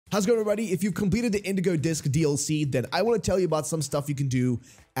How's it going, everybody? If you've completed the Indigo Disc DLC, then I want to tell you about some stuff you can do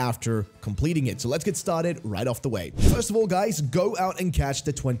after completing it. So let's get started right off the way. First of all, guys, go out and catch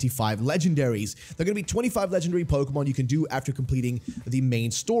the 25 Legendaries. There are going to be 25 legendary Pokemon you can do after completing the main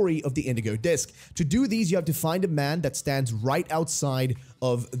story of the Indigo Disc. To do these, you have to find a man that stands right outside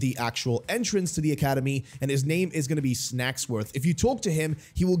of the actual entrance to the academy, and his name is going to be Snacksworth. If you talk to him,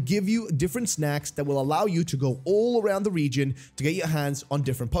 he will give you different snacks that will allow you to go all around the region to get your hands on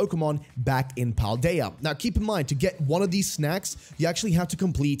different Pokemon back in Paldea. Now, keep in mind, to get one of these snacks, you actually have to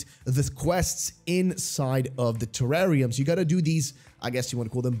complete the quests inside of the terrarium. So you got to do these, I guess you want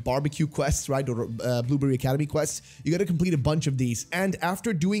to call them barbecue quests, right? Or Blueberry Academy quests. You got to complete a bunch of these. And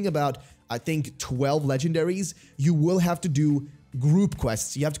after doing about, I think, 12 legendaries, you will have to do group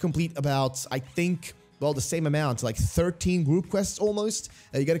quests. You have to complete about, I think, well, the same amount, like 13 group quests almost.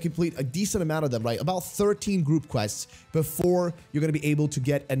 You got to complete a decent amount of them, right? About 13 group quests before you're going to be able to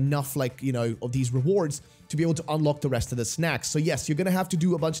get enough, like, you know, of these rewards to be able to unlock the rest of the snacks. So yes, you're going to have to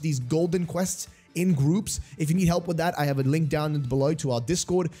do a bunch of these golden quests in groups. If you need help with that, I have a link down below to our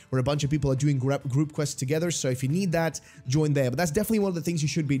Discord where a bunch of people are doing group quests together. So if you need that, join there. But that's definitely one of the things you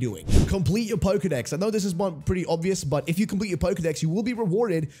should be doing. Complete your Pokedex. I know this is one pretty obvious, but if you complete your Pokedex, you will be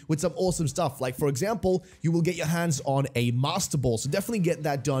rewarded with some awesome stuff. Like, for example, you will get your hands on a Master Ball. So definitely get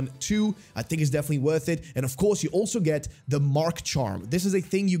that done too. I think it's definitely worth it. And of course, you also get the Mark Charm. This is a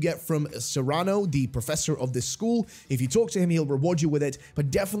thing you get from Serrano, the professor of this school. If you talk to him, he'll reward you with it.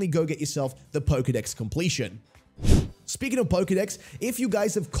 But definitely go get yourself the Pokedex completion. Speaking of Pokedex, if you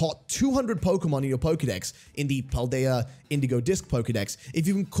guys have caught 200 Pokemon in your Pokedex, in the Paldea Indigo Disc Pokedex, if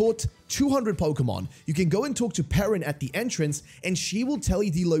you've caught 200 Pokemon, you can go and talk to Perrin at the entrance, and she will tell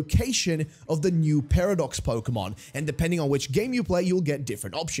you the location of the new Paradox Pokemon. And depending on which game you play, you'll get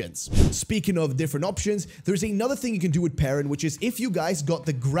different options. Speaking of different options, there's another thing you can do with Perrin, which is if you guys got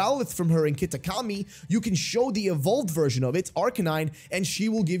the Growlith from her in Kitakami, you can show the evolved version of it, Arcanine, and she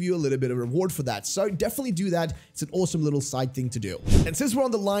will give you a little bit of reward for that. So definitely do that. It's an awesome little side thing to do. And since we're on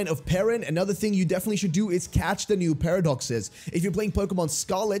the line of Perrin, another thing you definitely should do is catch the new Paradoxes. If you're playing Pokemon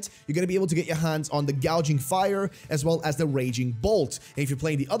Scarlet, you're going to be able to get your hands on the Gouging Fire as well as the Raging Bolt. And if you're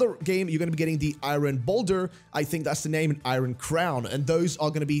playing the other game, you're going to be getting the Iron Boulder, I think that's the name, and Iron Crown. And those are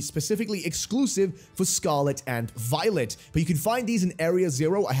going to be specifically exclusive for Scarlet and Violet. But you can find these in Area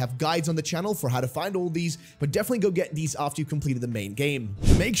 0. I have guides on the channel for how to find all these, but definitely go get these after you've completed the main game.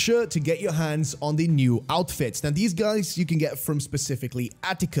 Make sure to get your hands on the new outfits. Now, these guys you can get from specifically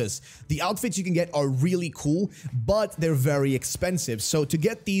Atticus. The outfits you can get are really cool, but they're very expensive. So to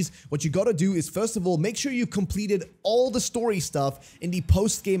get these, what you gotta do is, first of all, make sure you completed all the story stuff in the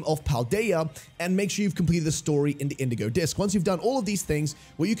post game of Paldea, and make sure you've completed the story in the Indigo Disc. Once you've done all of these things,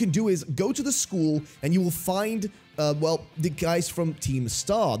 what you can do is go to the school and you will find well, the guys from Team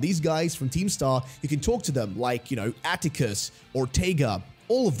Star. These guys from Team Star, you can talk to them, like, you know, Atticus, Ortega,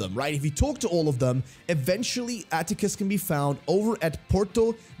 all of them, right? If you talk to all of them, eventually Atticus can be found over at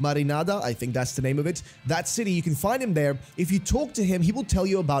Porto Marinada, I think that's the name of it, that city. You can find him there. If you talk to him, he will tell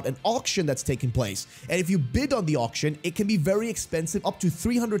you about an auction that's taking place. And if you bid on the auction, it can be very expensive, up to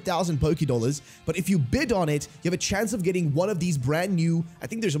 300,000 Pokédollars. But if you bid on it, you have a chance of getting one of these brand new, I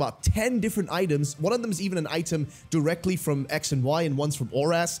think there's about 10 different items. One of them is even an item directly from X and Y, and one's from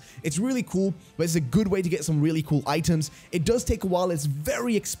Oras. It's really cool, but it's a good way to get some really cool items. It does take a while. It's very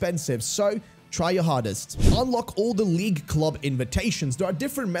expensive, so try your hardest. Unlock all the League Club invitations. There are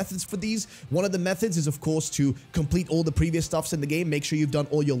different methods for these. One of the methods is, of course, to complete all the previous stuffs in the game. Make sure you've done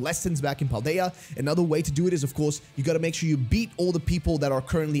all your lessons back in Paldea. Another way to do it is, of course, you got to make sure you beat all the people that are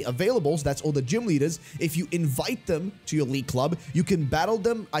currently available. So that's all the gym leaders. If you invite them to your League Club, you can battle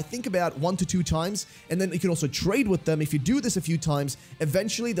them, I think, about 1 to 2 times. And then you can also trade with them. If you do this a few times,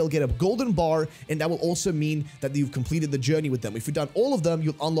 eventually they'll get a golden bar, and that will also mean that you've completed the journey with them. If you've done all of them,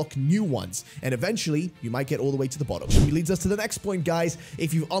 you'll unlock new ones. And eventually, you might get all the way to the bottom. Which leads us to the next point, guys.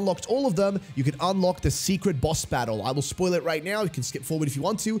 If you've unlocked all of them, you can unlock the secret boss battle. I will spoil it right now. You can skip forward if you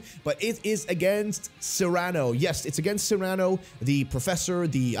want to, but it is against Serrano. Yes, it's against Serrano, the professor,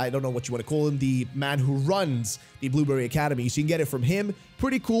 I don't know what you want to call him, the man who runs the Blueberry Academy. So you can get it from him.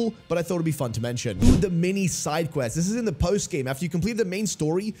 Pretty cool, but I thought it'd be fun to mention. Do the mini side quest. This is in the post game. After you complete the main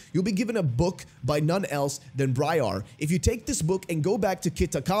story, you'll be given a book by none else than Briar. If you take this book and go back to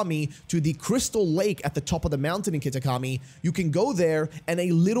Kitakami, to the Crystal Lake at the top of the mountain in Kitakami, you can go there and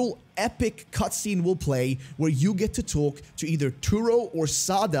a little epic cutscene will play where you get to talk to either Turo or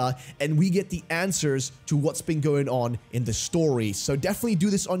Sada, and we get the answers to what's been going on in the story. So definitely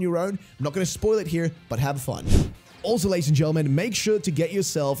do this on your own. I'm not going to spoil it here, but have fun. Also, ladies and gentlemen, make sure to get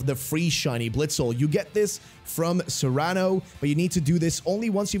yourself the free shiny Blitzel. You get this from Serrano, but you need to do this only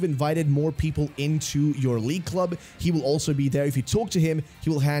once you've invited more people into your league club. He will also be there. If you talk to him, he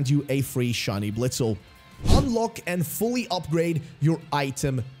will hand you a free shiny Blitzel. Unlock and fully upgrade your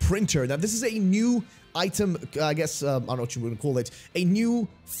item printer. Now, this is a new item, I guess, I don't know what you would call it, a new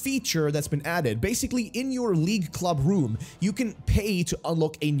feature that's been added. Basically, in your league club room, you can pay to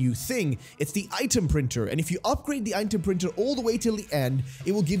unlock a new thing. It's the item printer, and if you upgrade the item printer all the way till the end,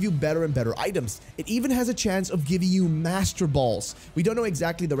 it will give you better and better items. It even has a chance of giving you master balls. We don't know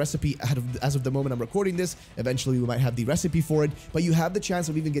exactly the recipe as of the moment I'm recording this. Eventually, we might have the recipe for it, but you have the chance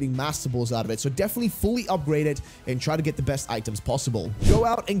of even getting master balls out of it. So definitely fully upgrade it and try to get the best items possible. Go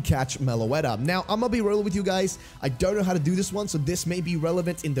out and catch Meloetta. Now, I'm gonna be real with you guys. I don't know how to do this one, so this may be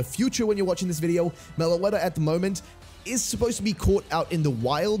relevant in the future when you're watching this video. Meloetta at the moment is supposed to be caught out in the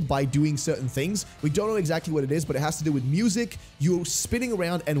wild by doing certain things. We don't know exactly what it is, but it has to do with music. You're spinning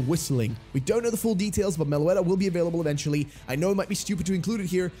around and whistling. We don't know the full details, but Meloetta will be available eventually. I know it might be stupid to include it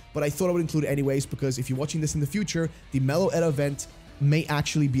here, but I thought I would include it anyways, because if you're watching this in the future, the Meloetta event may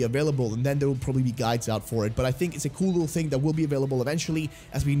actually be available, and then there will probably be guides out for it. But I think it's a cool little thing that will be available eventually,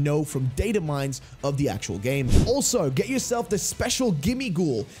 as we know from data mines of the actual game. Also, get yourself the special Gimme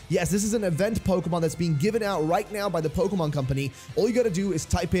Ghoul. Yes, this is an event Pokemon that's being given out right now by the Pokemon Company. All you gotta do is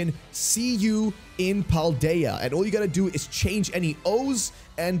type in "See you in Paldea," and all you gotta do is change any O's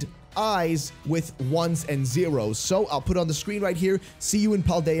and I's with ones and zeros. So I'll put on the screen right here, "See you in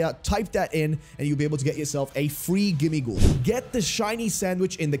Paldea," type that in, and you'll be able to get yourself a free Gimme Ghoul. Get the shiny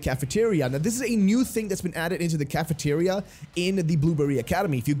sandwich in the cafeteria. Now, this is a new thing that's been added into the cafeteria in the Blueberry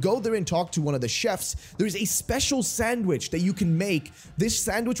Academy. If you go there and talk to one of the chefs, there is a special sandwich that you can make. This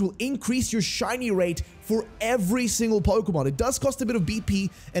sandwich will increase your shiny rate for every single Pokemon. It does cost a bit of BP,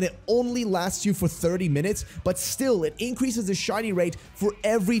 and it only lasts you for 30 minutes, but still, it increases the shiny rate for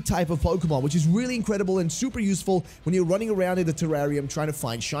every type of Pokemon, which is really incredible and super useful when you're running around in the terrarium trying to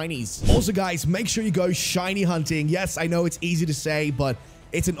find shinies. Also, guys, make sure you go shiny hunting. Yes, I know it's easy to say, but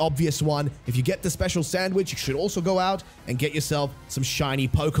it's an obvious one. If you get the special sandwich, you should also go out and get yourself some shiny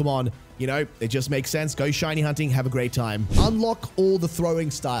Pokemon. You know, it just makes sense. Go shiny hunting, have a great time. Unlock all the throwing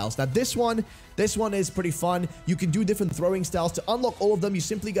styles. Now, this one is pretty fun. You can do different throwing styles. To unlock all of them, you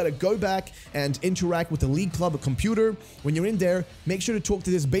simply got to go back and interact with the League Club computer. When you're in there, make sure to talk to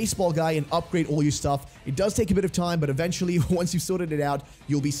this baseball guy and upgrade all your stuff. It does take a bit of time, but eventually, once you've sorted it out,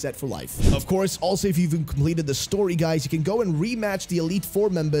 you'll be set for life. Of course, also, if you've completed the story, guys, you can go and rematch the Elite Four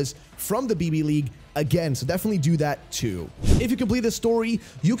members from the BB League again, so definitely do that too. If you complete the story,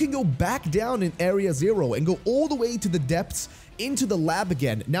 you can go back down in Area 0 and go all the way to the depths into the lab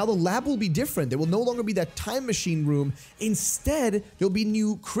again. Now, the lab will be different. There will no longer be that time machine room. Instead, there'll be a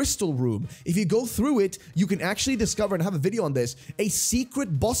new crystal room. If you go through it, you can actually discover, and have a video on this, a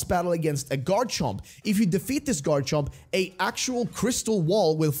secret boss battle against a Garchomp. If you defeat this Garchomp, a actual crystal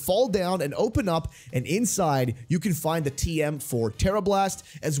wall will fall down and open up, and inside, you can find the TM for Terra Blast,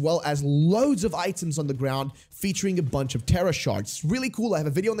 as well as loads of items on the ground featuring a bunch of Terra Shards. It's really cool. I have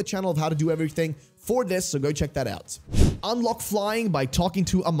a video on the channel of how to do everything for this, so go check that out. Unlock flying by talking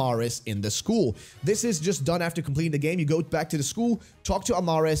to Amaris in the school. This is just done after completing the game. You go back to the school, talk to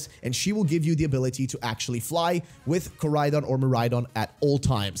Amaris, and she will give you the ability to actually fly with Koraidon or Miraidon at all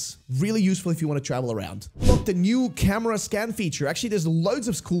times. Really useful if you want to travel around. Unlock the new camera scan feature. Actually, there's loads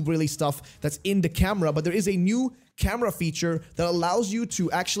of cool, really stuff that's in the camera, but there is a new camera feature that allows you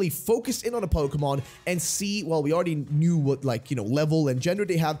to actually focus in on a Pokemon and see, well, we already knew what, like, you know, level and gender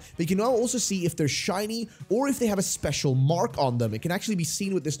they have, but you can now also see if they're shiny or if they have a special mark on them. It can actually be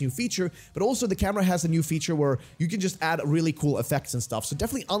seen with this new feature, but also the camera has a new feature where you can just add really cool effects and stuff. So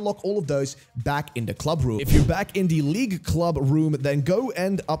definitely unlock all of those back in the club room. If you're back in the League Club room, then go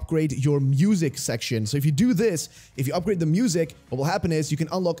and upgrade your music section. So if you do this, if you upgrade the music, what will happen is you can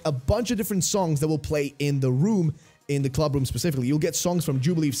unlock a bunch of different songs that will play in the room, in the club room specifically. You'll get songs from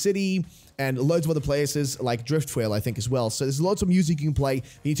Jubilee City and loads of other places like Driftwheel, I think, as well. So there's lots of music you can play. You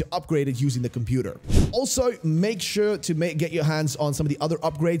need to upgrade it using the computer. Also, make sure to get your hands on some of the other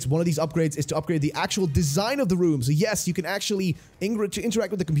upgrades. One of these upgrades is to upgrade the actual design of the room. So yes, you can actually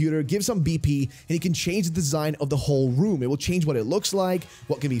interact with the computer, give some BP, and you can change the design of the whole room. It will change what it looks like,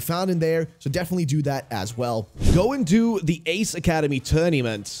 what can be found in there. So definitely do that as well. Go and do the Ace Academy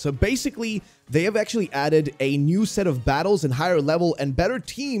tournament. So basically, they have actually added a new set of battles and higher level and better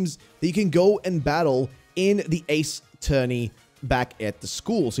teams that you can go and battle in the Ace tourney back at the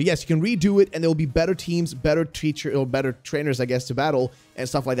school. So yes, you can redo it, and there will be better teams, better teacher, or better trainers, I guess, to battle and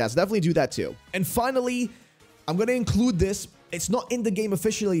stuff like that. So definitely do that too. And finally, I'm going to include this It's not in the game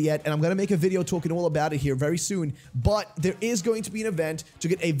officially yet, and I'm going to make a video talking all about it here very soon, but there is going to be an event to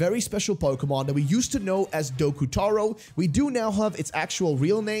get a very special Pokemon that we used to know as Dokutaro. We do now have its actual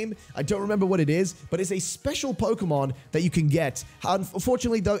real name. I don't remember what it is, but it's a special Pokemon that you can get.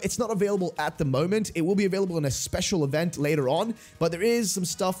 Unfortunately, though, it's not available at the moment. It will be available in a special event later on, but there is some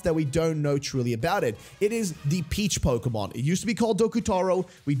stuff that we don't know truly about it. It is the Peach Pokemon. It used to be called Dokutaro.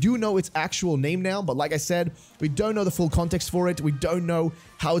 We do know its actual name now, but like I said, we don't know the full context for it. We don't know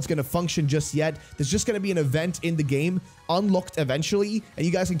how it's going to function just yet. There's just going to be an event in the game unlocked eventually, and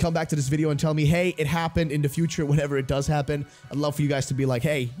you guys can come back to this video and tell me, hey, it happened in the future whenever it does happen. I'd love for you guys to be like,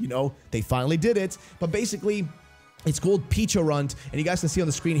 hey, you know, they finally did it. But basically, it's called Peacharunt, and you guys can see on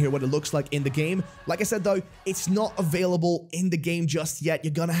the screen here what it looks like in the game. Like I said, though, it's not available in the game just yet.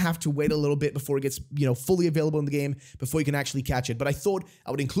 You're gonna have to wait a little bit before it gets, you know, fully available in the game, before you can actually catch it. But I thought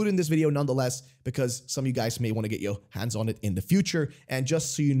I would include it in this video nonetheless, because some of you guys may want to get your hands on it in the future, and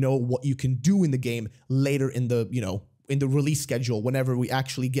just so you know what you can do in the game later in the, you know, in the release schedule whenever we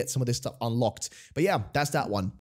actually get some of this stuff unlocked. But yeah, that's that one.